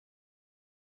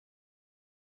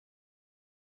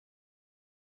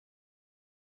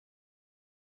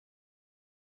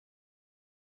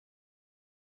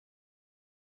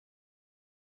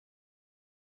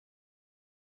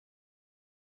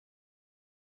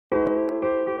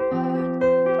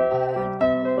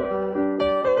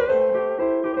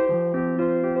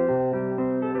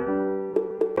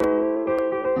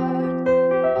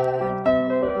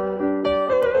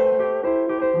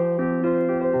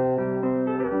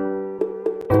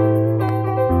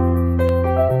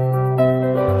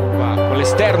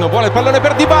Esterno, vuole il pallone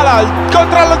per Dybala, il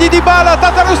controllo di Dybala,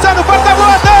 Tatarusanu, porta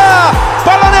vuota,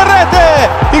 pallone in rete,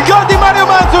 il gol di Mario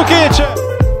Mandzukic.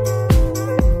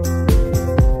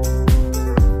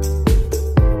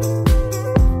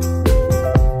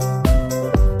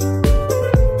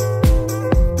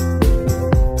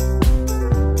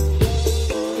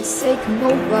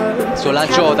 Suo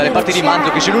lancio dalle parti di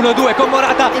Mandzukic, l'1-2 con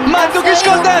Morata, Mandzukic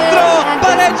con dentro,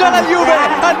 pareggia la Juve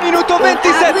al minuto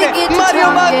 27, Mario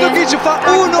Mandzukic fa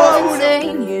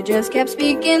 1-1. Just kept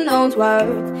speaking those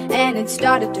words, and it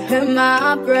started to hurt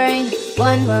my brain.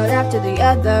 One word after the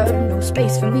other, no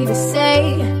space for me to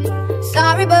say.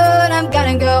 Sorry, but I'm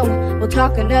gonna go. We'll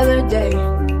talk another day.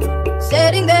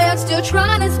 Sitting there, still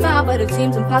trying to smile, but it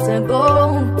seems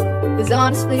impossible. 'Cause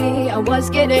honestly, I was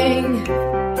getting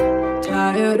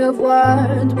tired of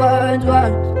words, words,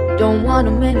 words. Don't want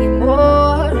them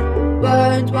anymore.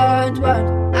 Words, words, words.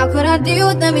 How could I deal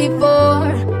with them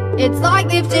before? It's like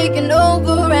they've taken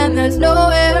over and there's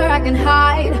nowhere I can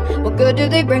hide. What good do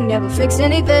they bring? Never fix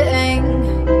anything.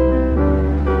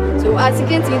 So I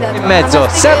can see that. In mezzo,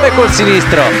 serve col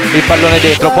sinistro, il pallone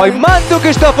dentro, poi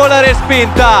Mandzukic dopo la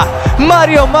respinta.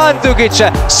 Mario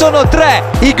Mandzukic, sono 3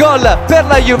 i gol per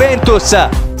la Juventus.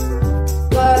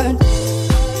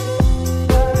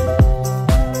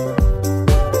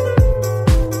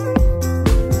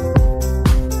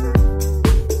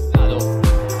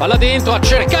 Palla dentro a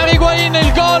cercare Higuain,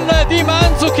 il gol di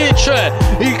Mandzukic,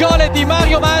 il gol di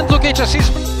Mario Mandzukic.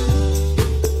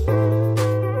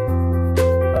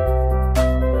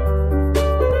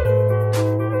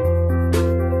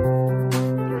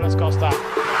 Nascosta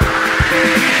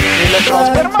il cross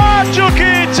per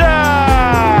Mandzukic,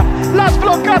 l'ha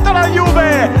sbloccato la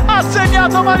Juve, ha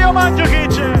segnato Mario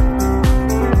Mandzukic.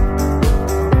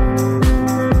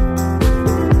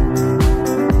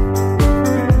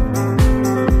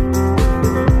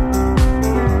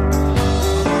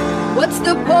 What's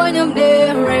the point of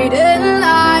narrating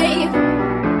life?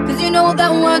 'Cause you know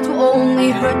that words will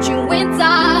only hurt you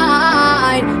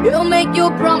inside. You'll make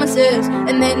your promises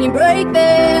and then you break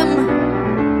them.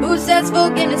 Who says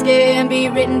forgiveness can be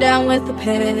written down with a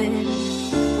pen?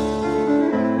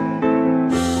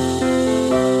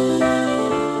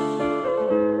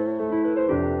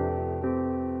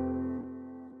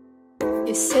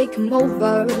 You say come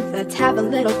over, let's have a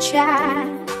little chat.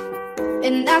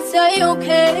 And I say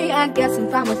okay, I guess I'm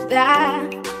fine with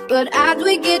that. But as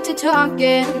we get to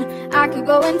talking, I could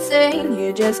go insane.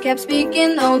 You just kept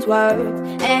speaking those words,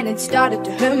 and it started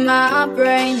to hurt my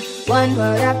brain. One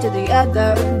word after the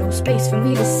other, no space for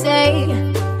me to say.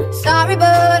 Sorry,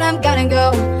 but I'm gonna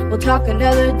go. We'll talk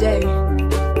another day.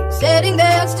 Sitting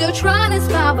there, still trying to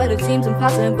smile, but it seems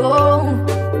impossible.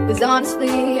 'Cause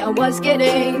honestly, I was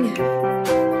getting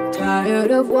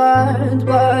tired of words,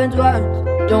 words, words.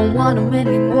 Don't want them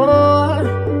anymore.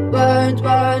 Words,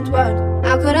 words, words.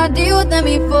 How could I deal with them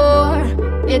before?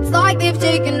 It's like they've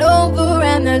taken over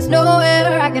and there's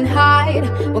nowhere I can hide.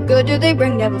 What good do they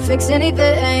bring? Never fix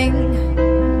anything.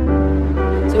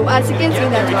 So as you can see,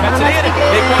 that's why I'm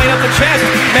They're going up the chest.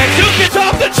 Mandzukic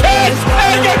off the chest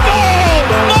and a goal!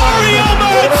 Mario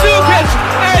Mandzukic,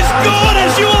 as good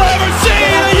as you will ever see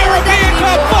in a European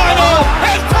Cup final,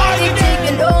 has